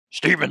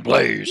Steven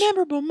Blaze.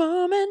 Memorable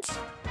moments.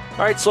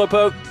 All right,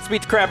 Slowpoke, let's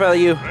beat the crap out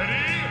of you.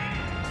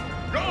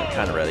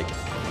 Kind of ready.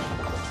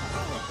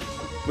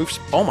 Moves.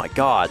 Oh my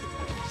God.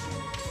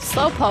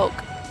 Slowpoke.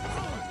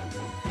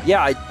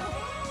 Yeah,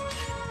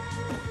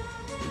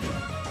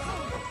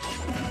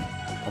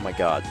 Oh my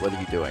God, what are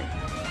you doing?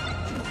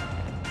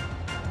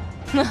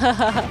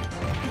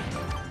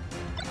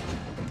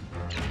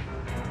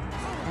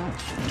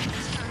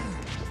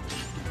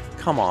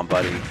 Come on,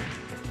 buddy.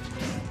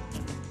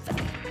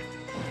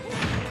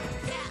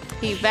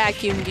 He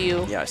vacuumed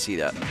you. Yeah, I see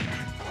that.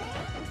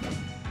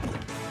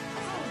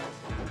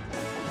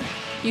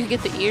 You could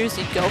get the ears,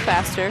 you'd go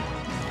faster.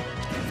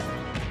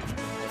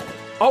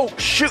 Oh,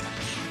 shoot!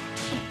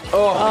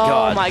 Oh my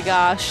God. Oh my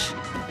gosh.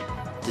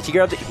 Did he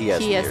grab the... He has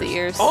the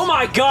ears. Oh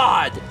my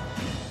God!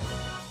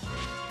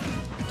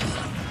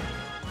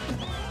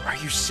 Are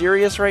you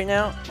serious right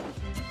now?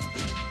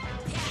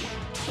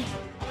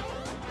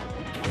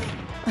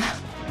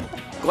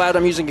 Glad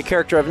I'm using a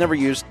character I've never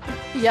used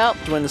Yep.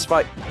 to win this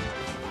fight.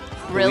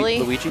 Really?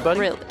 Luigi, buddy?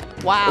 Really?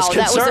 Wow, Was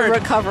that was a concerned.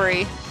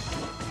 recovery.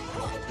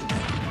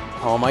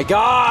 Oh my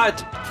God!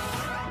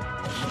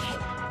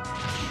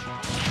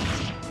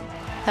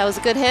 That was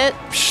a good hit.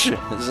 Psh,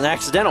 this is an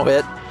accidental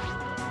hit.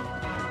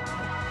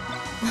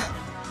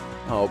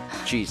 Oh,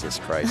 Jesus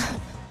Christ.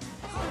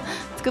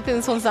 It's a good thing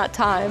this one's not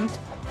timed.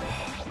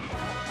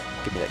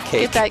 Give me that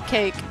cake. Get that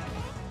cake.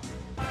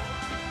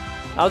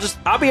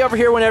 I'll be over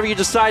here whenever you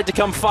decide to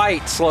come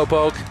fight,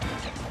 Slowpoke.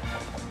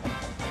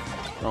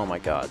 Oh my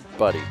God,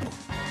 buddy.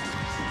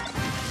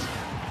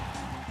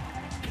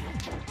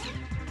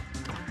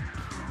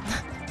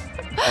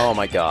 Oh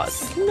my God.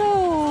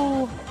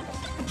 No.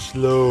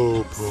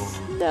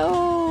 Slowpoke.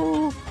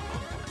 No.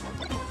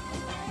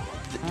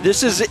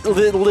 This is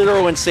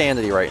literal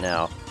insanity right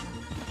now.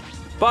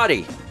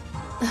 Buddy.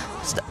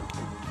 Stop.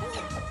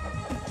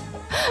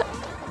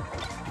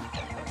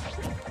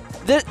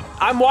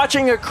 I'm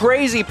watching a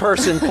crazy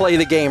person play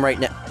the game right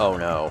now. Oh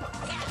no.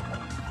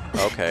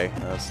 Okay,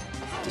 that's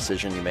a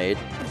decision you made.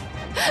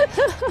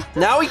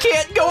 Now he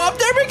can't go up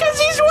there because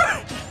he's...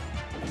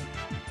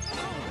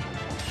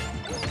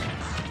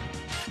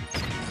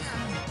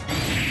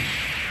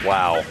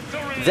 Wow.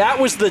 That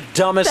was the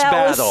dumbest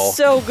battle. That was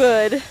so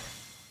good.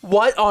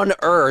 What on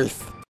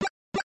earth?